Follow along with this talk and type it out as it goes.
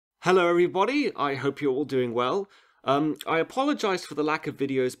Hello everybody, I hope you're all doing well. I apologise for the lack of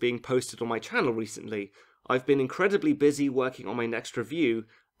videos being posted on my channel recently. I've been incredibly busy working on my next review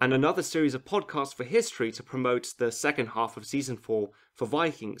and another series of podcasts for history to promote the second half of Season 4 for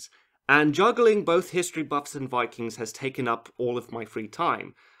Vikings. And juggling both history buffs and Vikings has taken up all of my free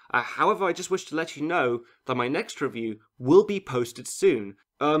time. However, I just wish to let you know that my next review will be posted soon.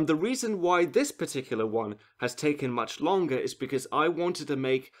 The reason why this particular one has taken much longer is because I wanted to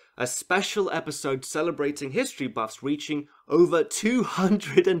make a special episode celebrating history buffs reaching over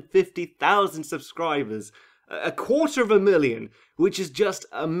 250,000 subscribers. A quarter of a million, which is just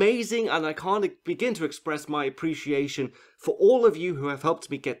amazing, and I can't begin to express my appreciation for all of you who have helped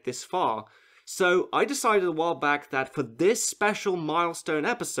me get this far. So I decided a while back that for this special milestone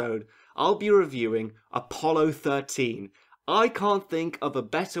episode, I'll be reviewing Apollo 13. I can't think of a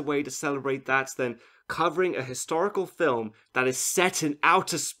better way to celebrate that than covering a historical film that is set in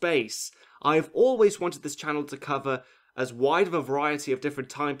outer space. I've always wanted this channel to cover as wide of a variety of different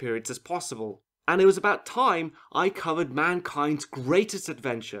time periods as possible. And it was about time I covered mankind's greatest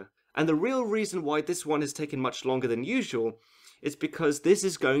adventure. And the real reason why this one has taken much longer than usual is because this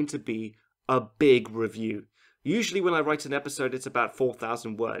is going to be a big review. Usually when I write an episode it's about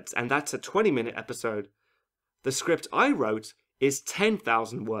 4,000 words, and that's a 20-minute episode. The script I wrote is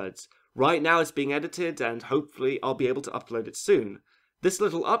 10,000 words. Right now it's being edited and hopefully I'll be able to upload it soon. This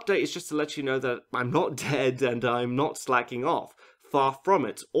little update is just to let you know that I'm not dead and I'm not slacking off. Far from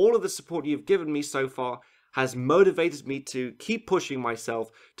it. All of the support you've given me so far has motivated me to keep pushing myself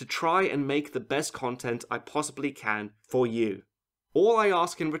to try and make the best content I possibly can for you. All I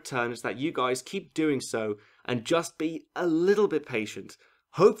ask in return is that you guys keep doing so and just be a little bit patient.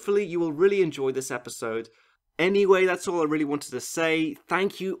 Hopefully you will really enjoy this episode. Anyway, that's all I really wanted to say.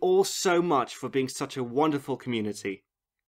 Thank you all so much for being such a wonderful community.